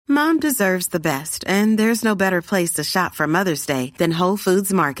Mom deserves the best, and there's no better place to shop for Mother's Day than Whole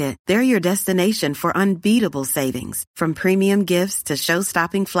Foods Market. They're your destination for unbeatable savings, from premium gifts to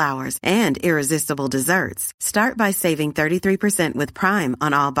show-stopping flowers and irresistible desserts. Start by saving 33% with Prime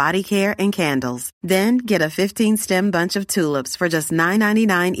on all body care and candles. Then get a 15-stem bunch of tulips for just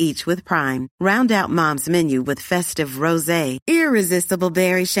 $9.99 each with Prime. Round out Mom's menu with festive rosé, irresistible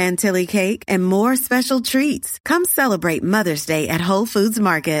berry chantilly cake, and more special treats. Come celebrate Mother's Day at Whole Foods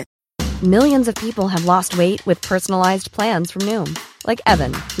Market. Millions of people have lost weight with personalized plans from Noom. Like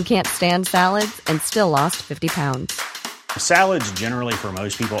Evan, who can't stand salads and still lost 50 pounds. Salads generally for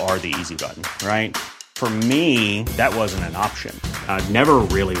most people are the easy button, right? For me, that wasn't an option. I never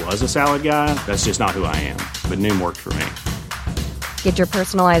really was a salad guy. That's just not who I am. But Noom worked for me. Get your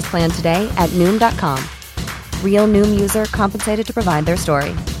personalized plan today at Noom.com. Real Noom user compensated to provide their story.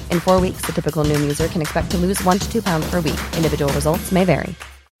 In 4 weeks, the typical Noom user can expect to lose 1 to 2 pounds per week. Individual results may vary.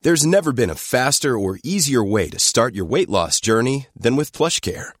 There's never been a faster or easier way to start your weight loss journey than with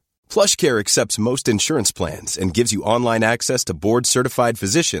PlushCare. PlushCare accepts most insurance plans and gives you online access to board-certified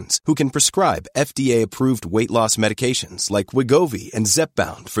physicians who can prescribe FDA-approved weight loss medications like Wegovy and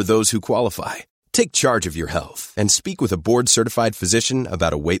Zepbound for those who qualify. Take charge of your health and speak with a board-certified physician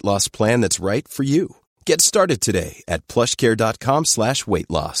about a weight loss plan that's right for you. Get started today at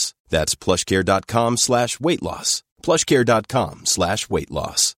plushcare.com/weight-loss. That's plushcare.com/weight-loss.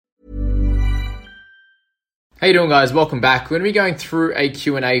 plushcare.com/weight-loss. How you doing, guys? Welcome back. We're going to be going through a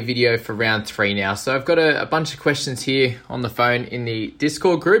Q&A video for round 3 now. So I've got a bunch of questions here on the phone in the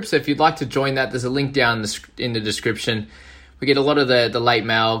Discord group. So if you'd like to join that, there's a link down in the description. We get a lot of the late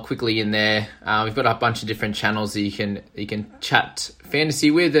mail quickly in there. We've got a bunch of different channels that you can chat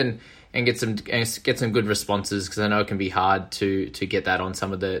fantasy with and get some good responses, because I know it can be hard to get that on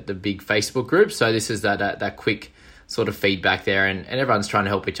some of the big Facebook groups. So this is that quick sort of feedback there, and everyone's trying to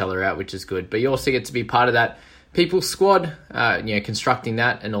help each other out, which is good. But you also get to be part of that People Squad, constructing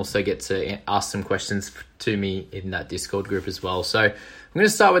that, and also get to ask some questions to me in that Discord group as well. So I'm going to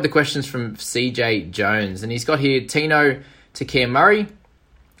start with the questions from CJ Jones, and he's got here Tino to Cam Murray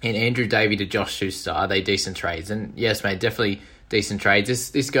and Andrew Davey to Josh Schuster. Are they decent trades? And yes, mate, definitely decent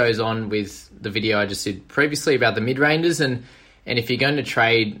trades. This goes on with the video I just did previously about the mid-rangers, and if you're going to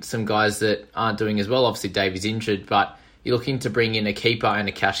trade some guys that aren't doing as well, obviously Davey's injured, but you're looking to bring in a keeper and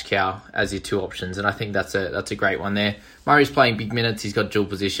a cash cow as your 2 options, and I think that's a great one there. Murray's playing big minutes. He's got dual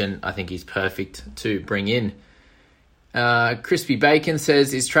position. I think he's perfect to bring in. Crispy Bacon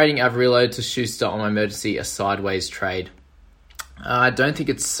says, is trading Averillo to Schuster on my emergency a sideways trade? I don't think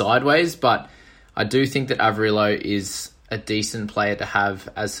it's sideways, but I do think that Averillo is a decent player to have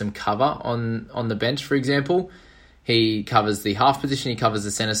as some cover on the bench, for example. He covers the half position. He covers the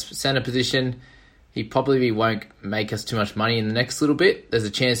center position. He probably won't make us too much money in the next little bit. There's a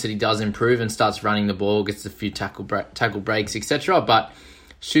chance that he does improve and starts running the ball, gets a few tackle breaks, etc. But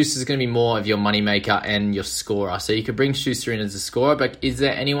Schuster's going to be more of your moneymaker and your scorer. So you could bring Schuster in as a scorer, but is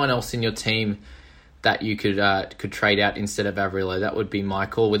there anyone else in your team that you could trade out instead of Averillo? That would be my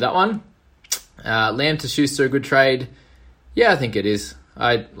call with that one. Lamb to Schuster, a good trade? Yeah, I think it is.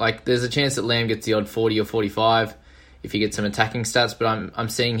 There's a chance that Lamb gets the odd 40 or 45 if he gets some attacking stats, but I'm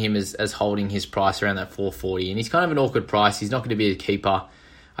seeing him as holding his price around that 440, and he's kind of an awkward price. He's not going to be a keeper.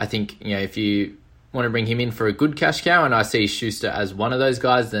 I think, if you want to bring him in for a good cash cow, and I see Schuster as one of those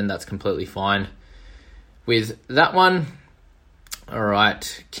guys, then that's completely fine with that one. All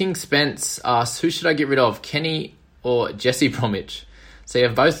right, King Spence asks, who should I get rid of, Kenny or Jesse Bromwich? So you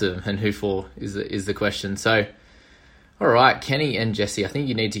have both of them, and who for is the question. So, all right, Kenny and Jesse, I think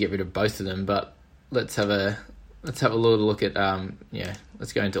you need to get rid of both of them, but let's have a little look at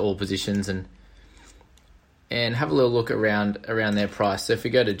let's go into all positions and have a little look around their price. So if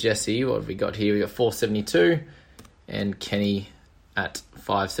we go to Jesse, what have we got here? We got 472 and Kenny at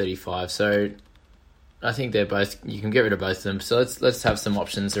 535. So I think they're both, you can get rid of both of them. So let's have some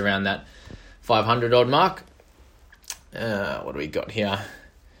options around that 500 odd mark. What do we got here?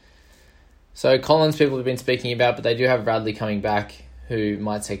 So Collins, people have been speaking about, but they do have Bradley coming back, who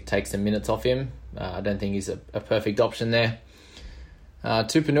might take some minutes off him. I don't think he's a perfect option there.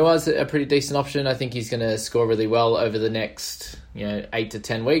 Tupanua's a pretty decent option. I think he's going to score really well over the next 8 to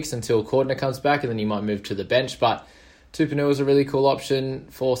 10 weeks until Cordner comes back, and then he might move to the bench. But Tupanua's a really cool option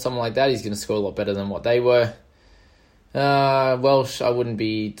for someone like that. He's going to score a lot better than what they were. Welsh, I wouldn't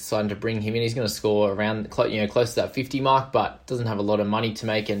be deciding to bring him in. He's going to score around close to that 50 mark, but doesn't have a lot of money to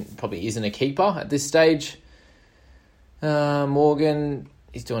make and probably isn't a keeper at this stage. Morgan,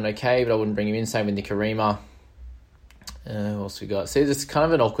 he's doing okay, but I wouldn't bring him in. Same with Nikarima. What else we got? See, this is kind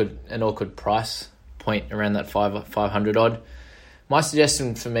of an awkward price point around that 500 odd. My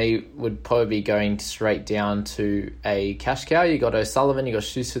suggestion for me would probably be going straight down to a cash cow. You got O'Sullivan, you got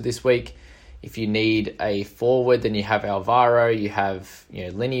Schuster this week. If you need a forward, then you have Alvaro, you have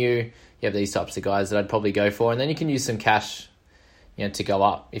Liniu, you have these types of guys that I'd probably go for, and then you can use some cash to go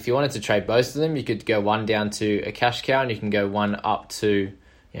up. If you wanted to trade both of them, you could go one down to a cash cow, and you can go one up to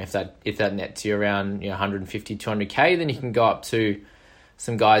if that nets you around 150, 200k, then you can go up to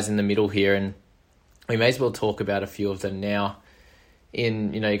some guys in the middle here, and we may as well talk about a few of them now.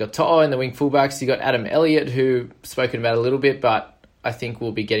 You got To'o in the wing fullbacks, you got Adam Elliott, who spoken about a little bit, but I think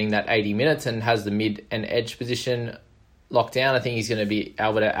we'll be getting that 80 minutes and has the mid and edge position locked down. I think he's going to be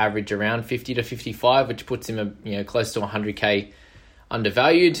able to average around 50 to 55, which puts him close to 100k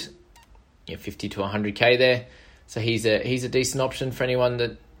undervalued. 50 to 100k there. So he's a decent option for anyone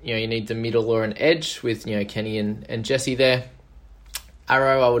that you need the middle or an edge with Kenny and Jesse there.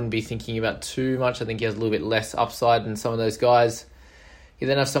 Arrow, I wouldn't be thinking about too much. I think he has a little bit less upside than some of those guys. You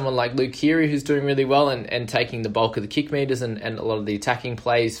then have someone like Luke Keary, who's doing really well and taking the bulk of the kick meters and a lot of the attacking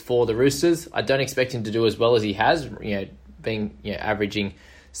plays for the Roosters. I don't expect him to do as well as he has, being averaging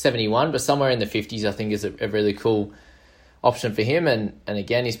 71, but somewhere in the 50s I think is a really cool option for him. And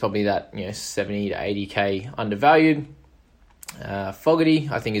again, he's probably that 70 to 80k undervalued. Fogarty,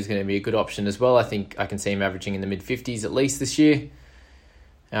 I think, is going to be a good option as well. I think I can see him averaging in the mid-50s at least this year.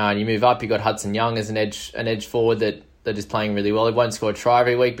 And you move up, you got Hudson Young as an edge forward that is playing really well. He won't score a try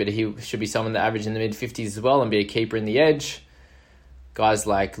every week, but he should be someone that averages in the mid-50s as well and be a keeper in the edge. Guys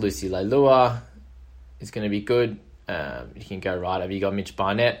like Lucy Leilua is going to be good. You can go right over. You got Mitch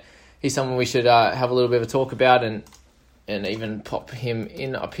Barnett. He's someone we should have a little bit of a talk about and even pop him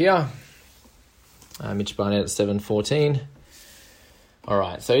in up here. Mitch Barnett at 7.14. All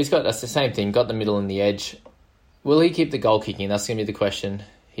right, so that's the same thing. Got the middle and the edge. Will he keep the goal kicking? That's going to be the question.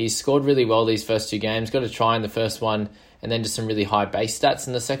 He's scored really well these first two games. Got a try in the first one and then just some really high base stats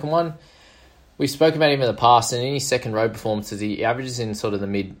in the second one. We've spoken about him in the past, and in his second row performances, he averages in sort of the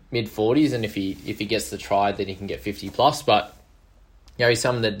mid 40s, and if he gets the try, then he can get 50 plus. But he's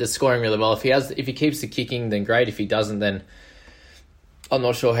someone that's scoring really well. If he keeps the kicking, then great. If he doesn't, then I'm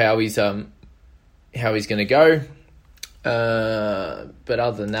not sure how he's going to go. But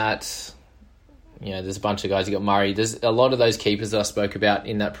other than that, there's a bunch of guys. You got Murray. There's a lot of those keepers that I spoke about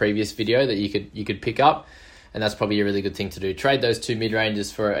in that previous video that you could pick up, and that's probably a really good thing to do. Trade those two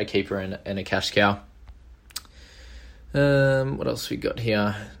mid-ranges for a keeper and a cash cow. What else we got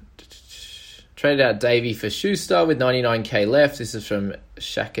here? Traded out Davey for Schuster with 99k left. This is from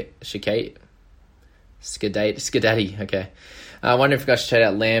Skidaddy. Okay. I wonder if you guys should trade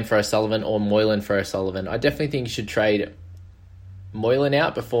out Lamb for O'Sullivan or Moylan for O'Sullivan. I definitely think you should trade Moylan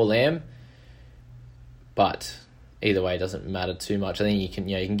out before Lamb, but either way, it doesn't matter too much. I think you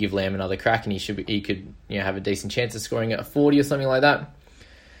can give Lamb another crack, and he could have a decent chance of scoring at a 40 or something like that.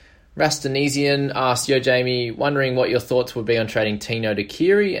 Rastonesian asked, Yo Jamie, wondering what your thoughts would be on trading Tino to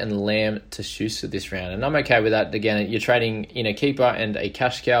Keary and Lamb to Schuster this round. And I'm okay with that. Again, you're trading in a keeper and a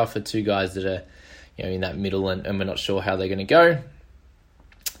cash cow for two guys that are in that middle, and we're not sure how they're going to go.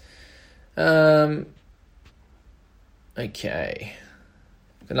 Okay.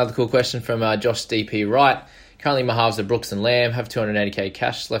 Another cool question from Josh DP Wright. Currently my halves are Brooks and Lamb, have 280k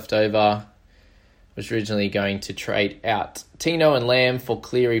cash left over. Was originally going to trade out Tino and Lamb for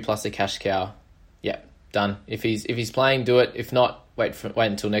Cleary plus a cash cow. Yeah, done. If he's playing, do it. If not, wait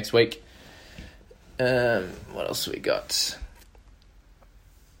until next week. What else we got?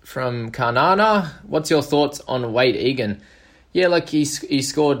 From Karnana, what's your thoughts on Wade Egan? Yeah, he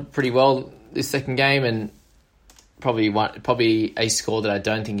scored pretty well this second game, and probably a score that I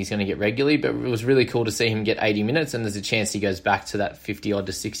don't think he's going to get regularly, but it was really cool to see him get 80 minutes, and there's a chance he goes back to that 50 odd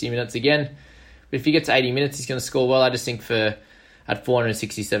to 60 minutes again. But if he gets 80 minutes, he's going to score well. I just think at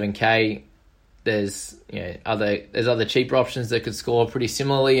 467k, there's other cheaper options that could score pretty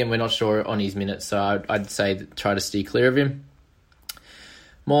similarly, and we're not sure on his minutes, so I'd say try to steer clear of him.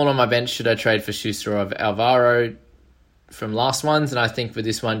 More on my bench, should I trade for Schuster or Alvaro from last ones? And I think for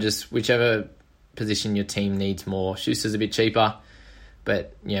this one, just whichever position your team needs more. Schuster's a bit cheaper,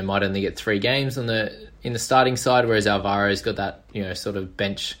 but might only get 3 games in the starting side, whereas Alvaro's got that sort of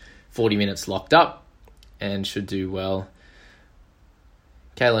bench 40 minutes locked up and should do well.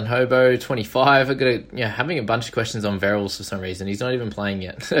 Kalen Hobo, 25. I've got having a bunch of questions on Verrills for some reason. He's not even playing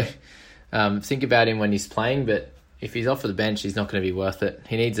yet. Think about him when he's playing, but if he's off of the bench, he's not going to be worth it.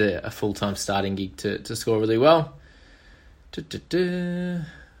 He needs a full-time starting gig to score really well.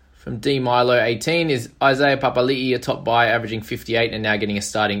 From D Milo 18, is Isaiah Papali'i a top buy, averaging 58 and now getting a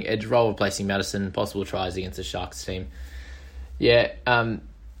starting edge role, replacing Madison, possible tries against the Sharks team? Yeah,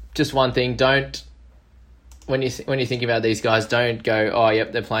 just one thing, don't when you think about these guys, don't go, oh,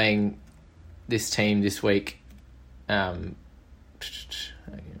 yep, they're playing this team this week. Working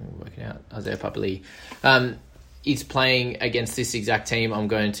out Isaiah Papali'i. He's playing against this exact team. I'm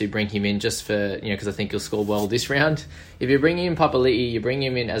going to bring him in just for, because I think he'll score well this round. If you're bringing in Papali'i, you bring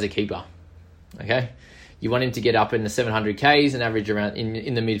him in as a keeper. Okay? You want him to get up in the 700 Ks and average around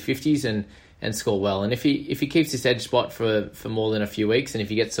in the mid-50s and score well. And if he keeps this edge spot for more than a few weeks, and if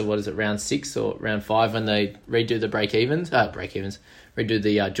he gets to, round 6 or round 5 when they redo the redo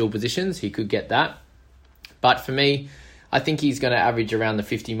the dual positions, he could get that. But for me, I think he's going to average around the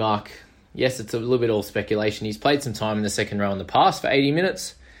 50 mark. Yes, it's a little bit all speculation. He's played some time in the second row in the past for 80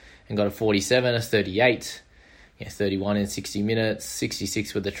 minutes and got a 47, a 38, 31 in 60 minutes,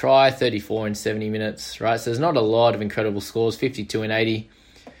 66 with a try, 34 in 70 minutes, right? So there's not a lot of incredible scores, 52 and 80,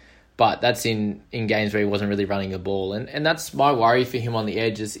 but that's in games where he wasn't really running the ball. And that's my worry for him on the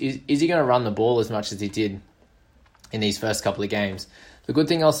edge is he going to run the ball as much as he did in these first couple of games? The good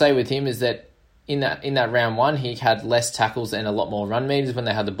thing I'll say with him is that in that round 1, he had less tackles and a lot more run meters when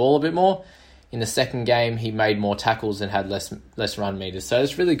they had the ball a bit more. In the second game, he made more tackles and had less run meters. So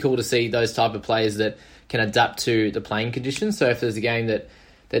it's really cool to see those type of players that can adapt to the playing conditions. So if there's a game that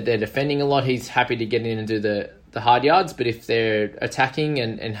they're defending a lot, he's happy to get in and do the hard yards. But if they're attacking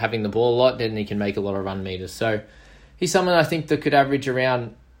and having the ball a lot, then he can make a lot of run meters. So he's someone I think that could average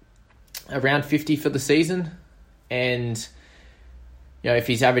around 50 for the season. And if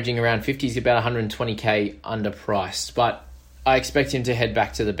he's averaging around 50, he's about 120k underpriced. But I expect him to head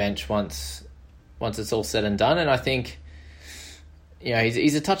back to the bench once it's all said and done. And I think,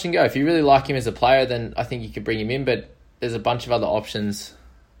 he's a touch and go. If you really like him as a player, then I think you could bring him in. But there's a bunch of other options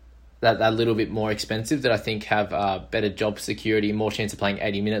that are a little bit more expensive that I think have better job security, more chance of playing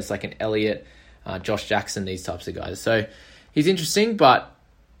 80 minutes, like an Elliott, Josh Jackson, these types of guys. So he's interesting, but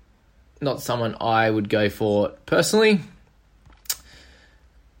not someone I would go for personally.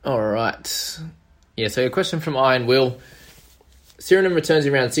 All right. Yeah, so a question from Iron Will. Sirenin returns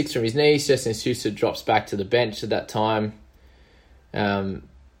in round 6 from his knee. Justin Schuster drops back to the bench at that time. Tanua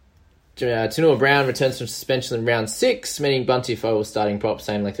Brown returns from suspension in round 6, meaning Bunty Afoa starting prop,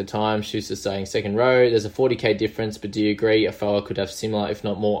 same length of time. Schuster starting second row. There's a 40k difference, but do you agree Afoa could have similar, if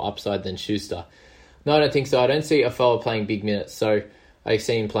not more, upside than Schuster? No, I don't think so. I don't see Afoa playing big minutes, so I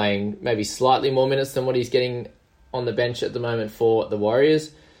see him playing maybe slightly more minutes than what he's getting on the bench at the moment for the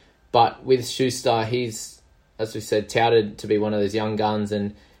Warriors. But with Schuster, he's, as we said, touted to be one of those young guns,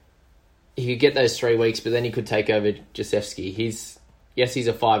 and he could get those 3 weeks, but then he could take over Jacevski. He's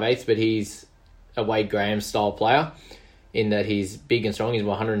a 5'8", but he's a Wade Graham style player in that he's big and strong. He's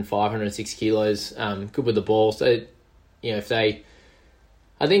 105, 106 kilos, good with the ball. So,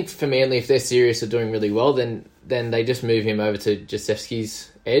 I think for Manly, if they're serious or doing really well, then they just move him over to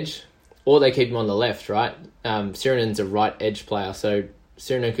Jacevski's edge, or they keep him on the left, right? Sirenen's a right edge player, so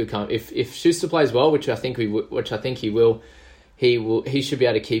Sirenin could come if Schuster plays well, which I think he will. He should be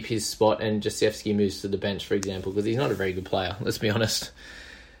able to keep his spot, and Jacevski moves to the bench, for example, because he's not a very good player. Let's be honest.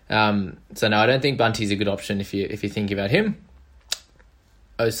 So no, I don't think Bunty's a good option if you think about him.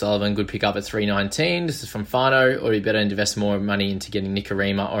 O'Sullivan, good pick up at 319. This is from Fano. Or you better invest more money into getting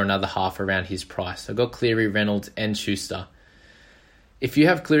Nikorima or another half around his price. I've got Cleary, Reynolds, and Schuster. If you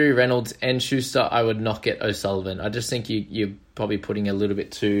have Cleary, Reynolds, and Schuster, I would not get O'Sullivan. I just think you're probably putting a little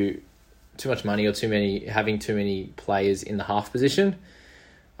bit too much money or having too many players in the half position.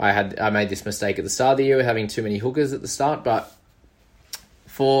 I made this mistake at the start of the year, having too many hookers at the start, but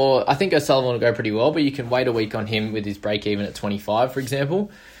I think O'Sullivan will go pretty well, but you can wait a week on him with his break even at 25, for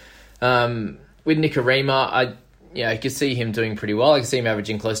example. With Nikorima, I could see him doing pretty well. I can see him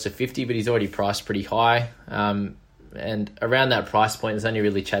averaging close to 50, but he's already priced pretty high. And around that price point, there's only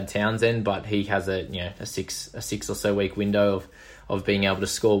really Chad Townsend, but he has a 6 or so week window of being able to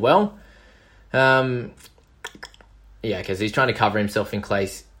score well. Because he's trying to cover himself in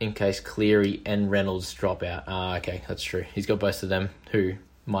case Cleary and Reynolds drop out. Okay, that's true. He's got both of them who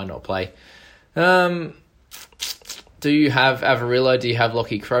might not play. Do you have Avarillo? Do you have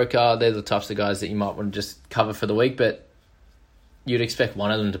Lockie Croker? They're the types of guys that you might want to just cover for the week, but you'd expect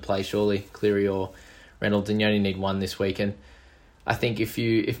one of them to play, surely, Cleary or Reynolds, and you only need one this week. And I think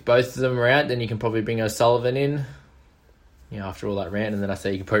if both of them are out, then you can probably bring O'Sullivan in, after all that rant, and then I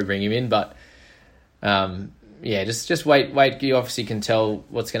say you can probably bring him in, but just wait. You obviously can tell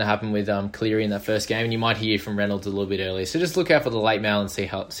what's going to happen with Cleary in that first game, and you might hear from Reynolds a little bit earlier. So just look out for the late mail and see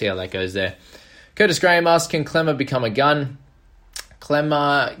how that goes there. Curtis Graham asks, can Clemmer become a gun?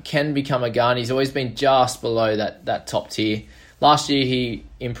 Clemmer can become a gun. He's always been just below that top tier. Last year he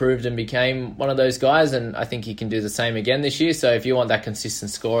improved and became one of those guys, and I think he can do the same again this year. So if you want that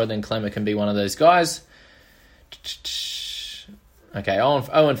consistent scorer, then Clemmer can be one of those guys. Okay,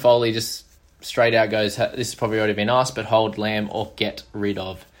 Owen Foley just straight out goes, this has probably already been asked, but hold Lamb or get rid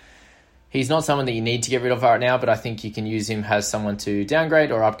of. He's not someone that you need to get rid of right now, but I think you can use him as someone to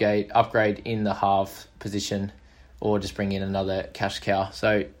downgrade or upgrade in the half position, or just bring in another cash cow.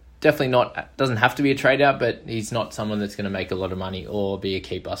 So definitely doesn't have to be a trade out, but he's not someone that's going to make a lot of money or be a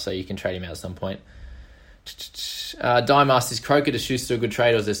keeper, so you can trade him out at some point. Diemast, is Croker to Schuster a good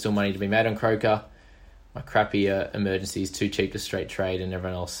trade, or is there still money to be made on Croker? My crappy emergency is too cheap to straight trade, and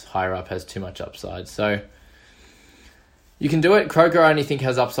everyone else higher up has too much upside. So you can do it. Croker, I only think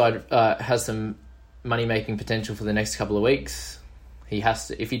has upside, has some money-making potential for the next couple of weeks. He has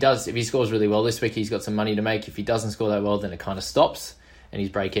to, if he scores really well this week, he's got some money to make. If he doesn't score that well, then it kind of stops, and his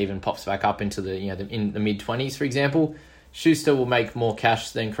break-even pops back up into in the mid-20s, for example. Schuster will make more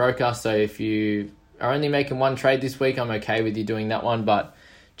cash than Croker, so if you are only making one trade this week, I'm okay with you doing that one, but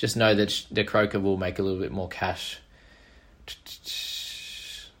just know that the Croker will make a little bit more cash.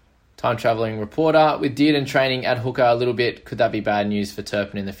 Time traveling reporter, with Dearden training at hooker a little bit, could that be bad news for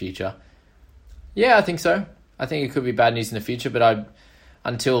Turpin in the future? Yeah, I think so. I think it could be bad news in the future, but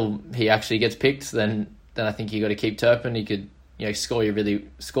until he actually gets picked, then I think you got to keep Turpin. He could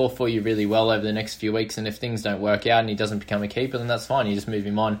score for you really well over the next few weeks, and if things don't work out and he doesn't become a keeper, then that's fine. You just move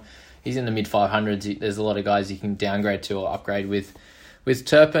him on. He's in the mid 500s. There's a lot of guys you can downgrade to or upgrade with. With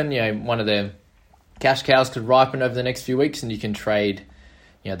Turpin, one of the cash cows could ripen over the next few weeks, and you can trade,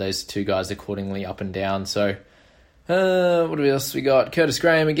 those two guys accordingly up and down. So, what else we got? Curtis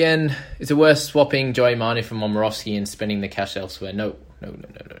Graham again. Is it worth swapping Joey Manu for Momorowski and spending the cash elsewhere? No.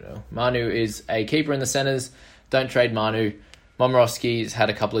 Manu is a keeper in the centres. Don't trade Manu. Momorowski's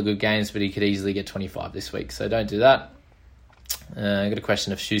had a couple of good games, but he could easily get 25 this week, so don't do that. I got a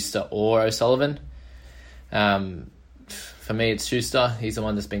question of Schuster or O'Sullivan. For me, it's Schuster. He's the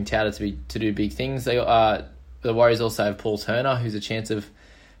one that's been touted to do big things. The Warriors also have Paul Turner, who's a chance of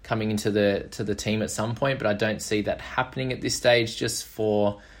coming into the team at some point, but I don't see that happening at this stage, just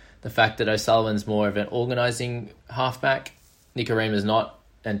for the fact that O'Sullivan's more of an organising halfback. Nikorima's not,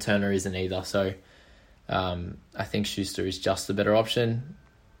 and Turner isn't either. So I think Schuster is just the better option.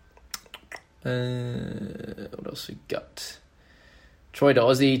 What else we got? Troy to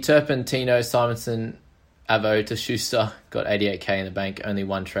Aussie, Turpin, Tino, Simonson, Avo to Schuster, got 88k in the bank, only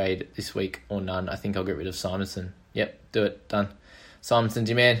one trade this week or none. I think I'll get rid of Simonson. Yep, do it, done. Simonson's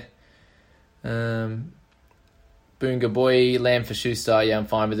your man. Boonga Boy, Lamb for Schuster, yeah, I'm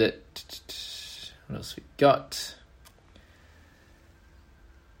fine with it. What else we got?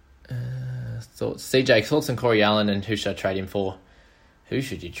 Thoughts on Corey Allen, and who should I trade him for? Who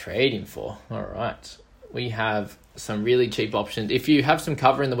should you trade him for? All right, we have some really cheap options. If you have some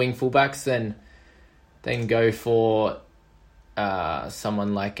cover in the wing fullbacks, then go for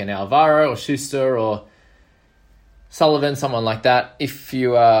someone like an Alvaro or Schuster or Sullivan, someone like that. If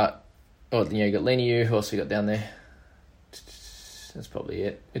you you got Leniu, who else we got down there? That's probably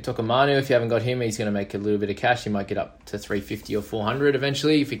it. Utoka Manu, if you haven't got him, he's going to make a little bit of cash. He might get up to 350 or 400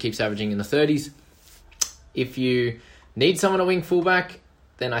 eventually if he keeps averaging in the 30s. If you need someone to wing fullback,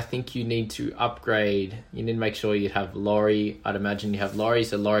 then I think you need to upgrade. You need to make sure you have Laurie. I'd imagine you have Laurie,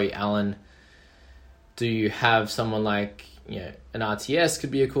 so Laurie, Allen. Do you have someone like, an RTS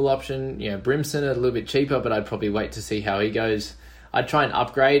could be a cool option. Brimson a little bit cheaper, but I'd probably wait to see how he goes. I'd try and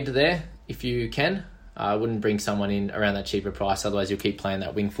upgrade there if you can. I wouldn't bring someone in around that cheaper price, otherwise you'll keep playing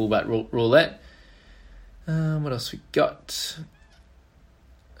that wing fullback roulette. What else we got?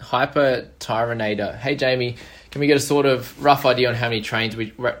 Hyper Tyronator. Hey Jamie, can we get a sort of rough idea on how many trades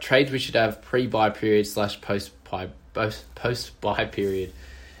we should have pre-buy period / post-buy period,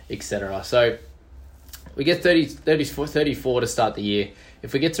 etc. So we get 34 to start the year.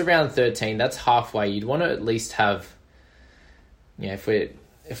 If we get to around 13, that's halfway. You'd want to at least have, if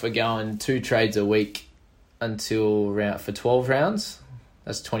we're going 2 trades a week for 12 rounds,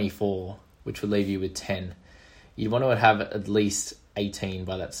 that's 24, which would leave you with 10. You'd want to have at least 18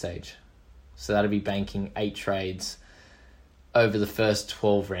 by that stage. So that'd be banking 8 trades over the first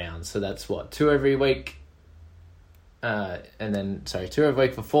 12 rounds. So that's 2 every week. 2 every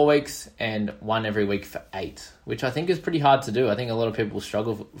week for 4 weeks and 1 every week for 8, which I think is pretty hard to do. I think a lot of people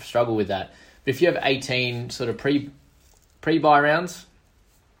struggle with that. But if you have 18 sort of pre-buy rounds,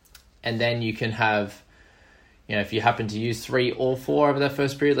 and then you can have, if you happen to use 3 or 4 over that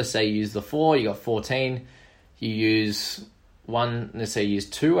first period, let's say you use the 4, you got 14, you use 1, let's say you use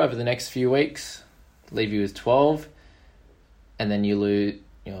 2 over the next few weeks, leave you with 12, and then you lose,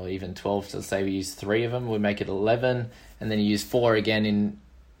 even 12, so let's say we use 3 of them, we make it 11, and then you use 4 again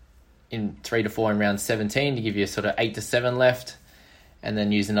in 3 to 4 in round 17 to give you sort of 8 to 7 left, and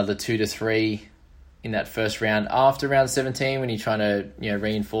then use another 2 to 3 in that first round after round 17 when you're trying to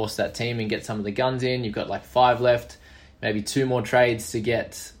reinforce that team and get some of the guns in. You've got like 5 left, maybe 2 more trades to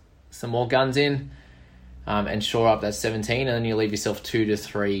get some more guns in and shore up that 17, and then you leave yourself 2 to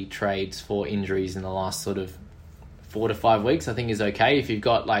 3 trades for injuries in the last sort of 4 to 5 weeks. I think is okay if you've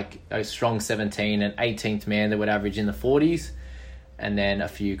got like a strong 17 and 18th man that would average in the 40s, and then a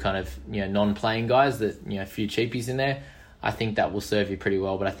few kind of non-playing guys that a few cheapies in there. I think that will serve you pretty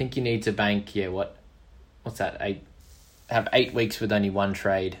well. But I think you need to bank what's that? Have 8 weeks with only 1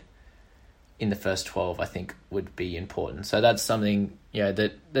 trade in the first 12. I think would be important. So that's something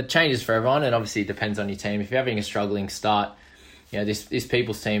that changes for everyone, and obviously it depends on your team. If you're having a struggling start, this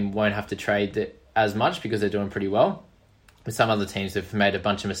people's team won't have to trade as much because they're doing pretty well. But some other teams have made a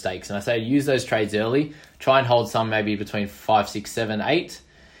bunch of mistakes. And I say use those trades early. Try and hold some maybe between 5, 6, 7, 8.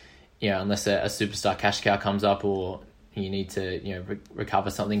 Unless a superstar cash cow comes up or you need to recover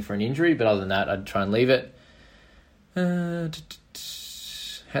something for an injury. But other than that, I'd try and leave it. Hanzo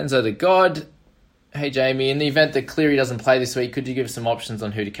the God. Hey Jamie, in the event that Cleary doesn't play this week, could you give some options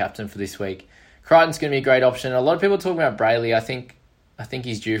on who to captain for this week? Crichton's going to be a great option. A lot of people talking about Brayley. I think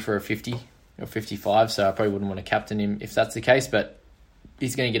he's due for a 50 or 55, so I probably wouldn't want to captain him if that's the case, but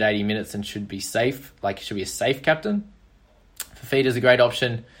he's going to get 80 minutes and should be safe. Should be a safe captain. Fafita's a great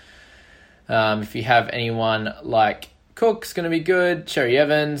option. If you have anyone like Cook's going to be good. Cherry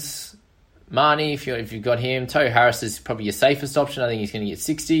Evans, Marnie, if you've got him. Tohu Harris is probably your safest option. I think he's going to get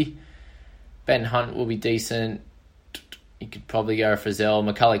 60. Ben Hunt will be decent. You could probably go for Frizzell.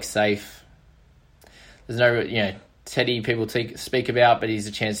 McCulloch's safe. There's no, Teddy people speak about, but he's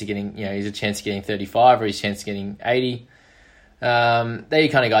a chance of getting, 35 or he's a chance of getting 80. They're your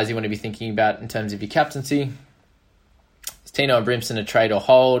kind of guys you want to be thinking about in terms of your captaincy. Is Tino and Brimson a trade or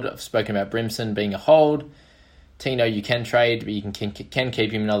hold? I've spoken about Brimson being a hold. Tino you can trade, but you can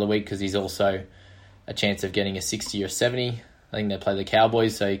keep him another week because he's also a chance of getting a 60 or 70. I think they play the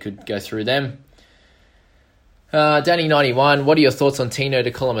Cowboys, so you could go through them. Danny91, what are your thoughts on Tino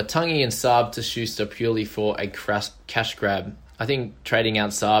to Koloamatangi and Saab to Schuster purely for a cash grab? I think trading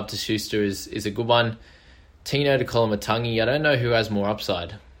out Saab to Schuster is a good one. Tino to Koloamatangi, I don't know who has more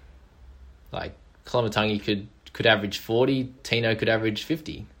upside. Koloamatangi could average 40, Tino could average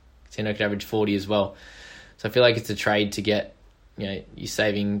 50. Tino could average 40 as well. So I feel like it's a trade to get, you're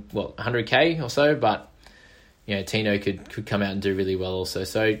saving, 100k or so, but, Tino could come out and do really well also.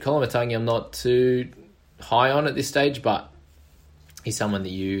 So Koloamatangi I'm not too high on at this stage, but he's someone that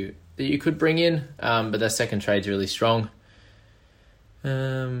you could bring in. But their second trade's really strong.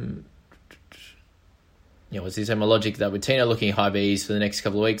 Was this my logic that with Tino looking high Bs for the next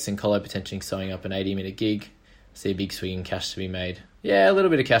couple of weeks and Colo potentially sewing up an 80-minute gig, see a big swing in cash to be made. Yeah, a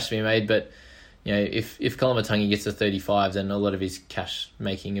little bit of cash to be made, but if Koloamatangi gets to 35, then a lot of his cash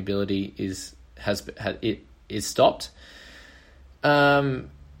making ability is stopped. Yeah,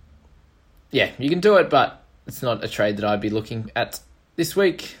 you can do it, but it's not a trade that I'd be looking at this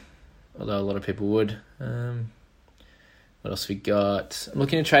week, although a lot of people would. What else we got? I'm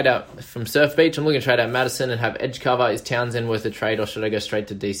looking to trade out from Surf Beach. I'm looking to trade out Madison and have edge cover. Is Townsend worth a trade, or should I go straight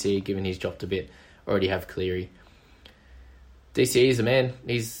to DC, given he's dropped a bit? Already have Cleary. DC is a man.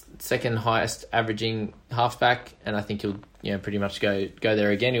 He's second highest averaging halfback, and I think he'll pretty much go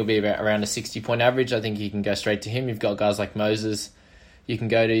there again. He'll be around a 60-point average. I think you can go straight to him. You've got guys like Moses you can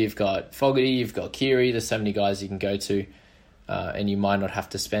go to. You've got Fogarty, you've got Keary. There's so many guys you can go to, and you might not have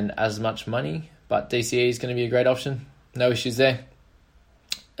to spend as much money. But DCE is going to be a great option. No issues there.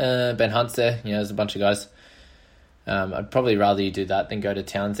 Ben Hunt's there. There's a bunch of guys. I'd probably rather you do that than go to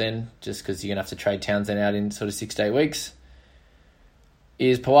Townsend, just because you're going to have to trade Townsend out in sort of 6 to 8 weeks.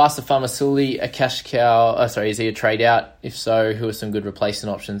 Is Pawasa Famasuli a cash cow? Is he a trade out? If so, who are some good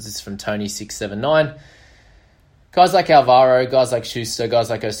replacement options? This is from Tony679. Guys like Alvaro, guys like Schuster, guys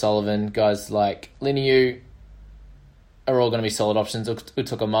like O'Sullivan, guys like Liniu are all going to be solid options.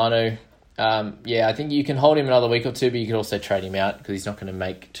 Utokamanu. I think you can hold him another week or two, but you could also trade him out because he's not going to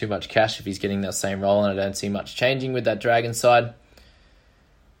make too much cash if he's getting that same role, and I don't see much changing with that Dragon side.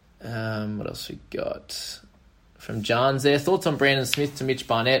 What else we got? From Johns there. Thoughts on Brandon Smith to Mitch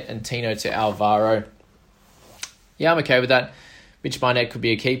Barnett and Tino to Alvaro? Yeah, I'm okay with that. Mitch Barnett could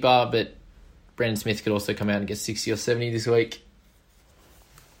be a keeper, but Brandon Smith could also come out and get 60 or 70 this week.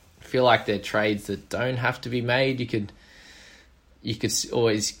 I feel like they're trades that don't have to be made. You could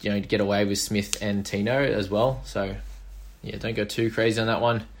always get away with Smith and Tino as well. So yeah, don't go too crazy on that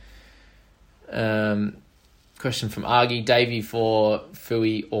one. Question from Argy. Davey for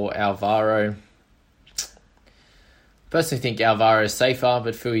Fui or Alvaro? Personally think Alvaro is safer,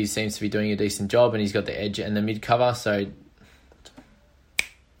 but Fui seems to be doing a decent job and he's got the edge and the mid cover, so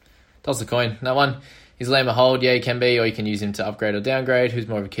Toss the coin. That one, is Lamb a hold? Yeah, he can be, or you can use him to upgrade or downgrade. Who's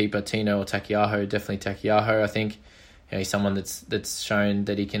more of a keeper, Tino or Takiaho? Definitely Takiaho, I think. He's someone that's shown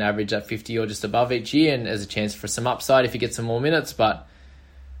that he can average at 50 or just above each year, and there's a chance for some upside if he gets some more minutes. But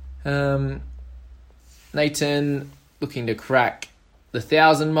Nathan looking to crack the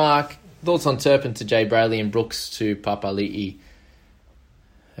 1,000 mark. Thoughts on Turpin to Jay Brayley and Brooks to Papali'i?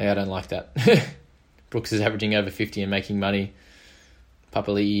 Hey, I don't like that. Brooks is averaging over 50 and making money.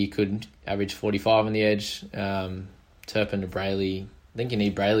 Papali'i could average 45 on the edge. Turpin to Brayley. I think you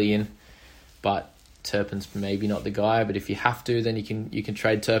need Brayley in, but Turpin's maybe not the guy. But if you have to, then you can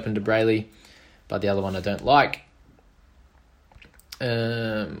trade Turpin to Brayley. But the other one I don't like. What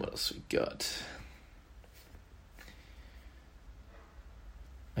else we got?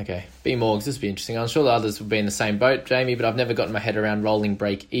 Okay, B Morgs, this will be interesting. I'm sure the others will be in the same boat, Jamie, but I've never gotten my head around rolling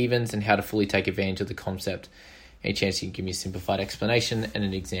break evens and how to fully take advantage of the concept. Any chance you can give me a simplified explanation and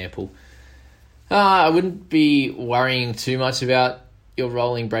an example? I wouldn't be worrying too much about your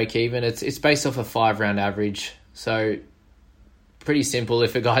rolling break even. It's based off a 5-round average, so pretty simple.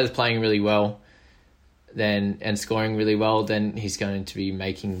 If a guy is playing really well then and scoring really well, then he's going to be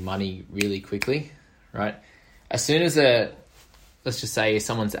making money really quickly, right? As soon as let's just say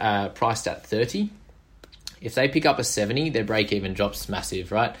someone's priced at 30, if they pick up a 70, their break even drops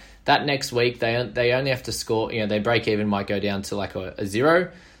massive, right? That next week they only have to score. Their break even might go down to like a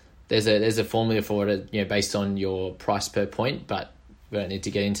 0. There's a formula for it, based on your price per point, but we don't need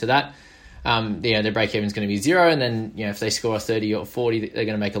to get into that. Their break even is going to be 0, and then if they score a 30 or 40, they're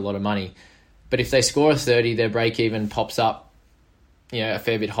going to make a lot of money. But if they score a 30, their break even pops up, a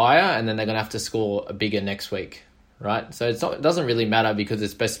fair bit higher, and then they're going to have to score a bigger next week, right? So it doesn't really matter because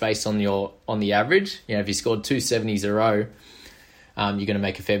it's best based on the average. If you scored 2 70s a row, you're going to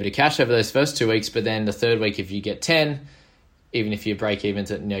make a fair bit of cash over those first 2 weeks. But then the third week, if you get 10, even if your break even's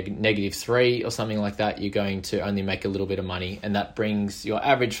at -3 or something like that, you're going to only make a little bit of money, and that brings your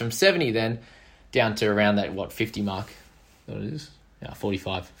average from 70 then down to around that 50 mark. What it is?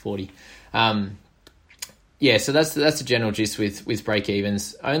 45, 40. So that's the general gist with break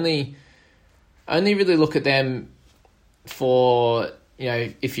evens. Only really look at them for,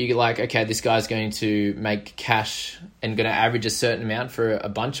 if you're like, okay, this guy's going to make cash and going to average a certain amount for a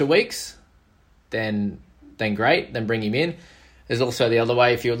bunch of weeks, then great, then bring him in. There's also the other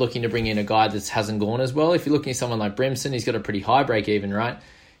way, if you're looking to bring in a guy that hasn't gone as well. If you're looking at someone like Brimson, he's got a pretty high break even, right?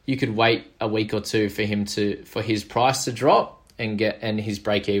 You could wait a week or two for his price to drop and his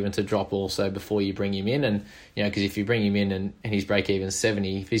break even to drop also before you bring him in. And because if you bring him in and his break even is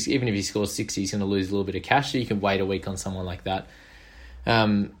 70, even if he scores 60, he's going to lose a little bit of cash. So you can wait a week on someone like that.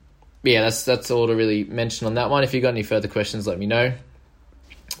 That's all to really mention on that one. If you've got any further questions, let me know.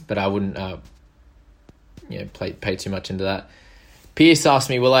 But I wouldn't pay too much into that. Pierce asked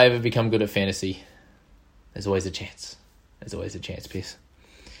me, will I ever become good at fantasy? There's always a chance. Pierce.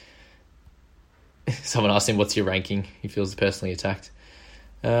 Someone asked him, what's your ranking? He feels personally attacked.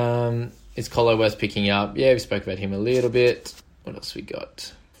 Is Colo worth picking up? Yeah, we spoke about him a little bit. What else we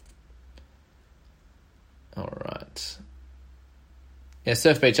got? All right. Yeah,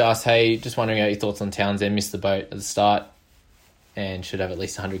 Surf Beach asked, hey, just wondering about your thoughts on Townsend. Missed the boat at the start and should have at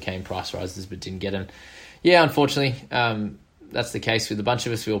least 100k in price rises, but didn't get them. Yeah, unfortunately, that's the case with a bunch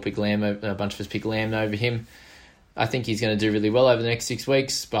of us. We all pick Lamb. A bunch of us pick Lamb over him. I think he's going to do really well over the next 6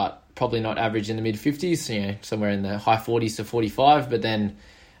 weeks, but probably not average in the mid-50s, somewhere in the high 40s to 45, but then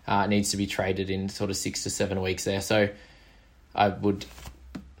needs to be traded in sort of 6 to 7 weeks there. So it's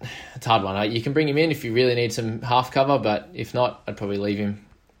a hard one. You can bring him in if you really need some half cover, but if not, I'd probably leave him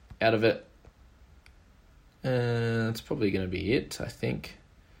out of it. That's probably going to be it, I think.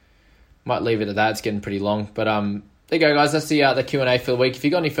 Might leave it at that. It's getting pretty long, but there you go, guys. That's the Q&A for the week. If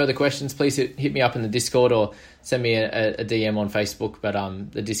you've got any further questions, please hit me up in the Discord or send me a DM on Facebook. But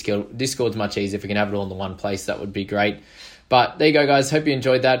the Discord's much easier. If we can have it all in the one place, that would be great. But there you go, guys. Hope you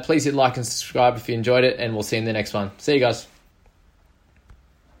enjoyed that. Please hit like and subscribe if you enjoyed it, and we'll see you in the next one. See you guys.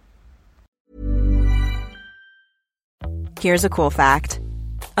 Here's a cool fact.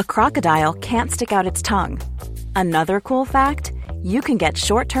 A crocodile can't stick out its tongue. Another cool fact, you can get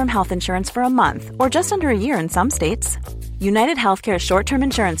short-term health insurance for a month or just under a year in some states. United Healthcare short-term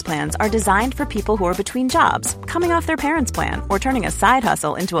insurance plans are designed for people who are between jobs, coming off their parents' plan, or turning a side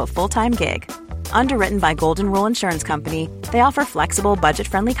hustle into a full-time gig. Underwritten by Golden Rule Insurance Company, they offer flexible,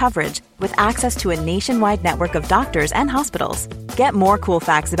 budget-friendly coverage with access to a nationwide network of doctors and hospitals. Get more cool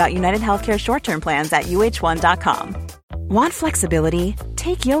facts about United Healthcare short-term plans at uh1.com. Want flexibility?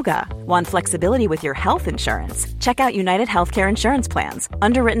 Take yoga. Want flexibility with your health insurance? Check out United Healthcare Insurance Plans.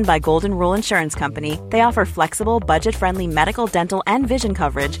 Underwritten by Golden Rule Insurance Company, they offer flexible, budget-friendly medical, dental, and vision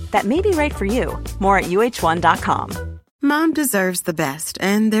coverage that may be right for you. More at uh1.com. Mom deserves the best,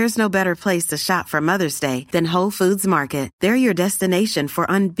 and there's no better place to shop for Mother's Day than Whole Foods Market. They're your destination for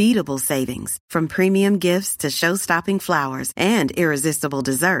unbeatable savings, from premium gifts to show-stopping flowers and irresistible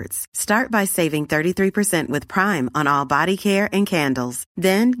desserts. Start by saving 33% with Prime on all body care and candles.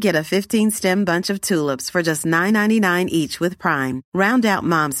 Then get a 15-stem bunch of tulips for just $9.99 each with Prime. Round out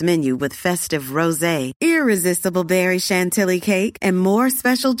Mom's menu with festive rosé, irresistible berry chantilly cake, and more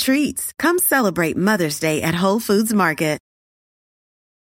special treats. Come celebrate Mother's Day at Whole Foods Market.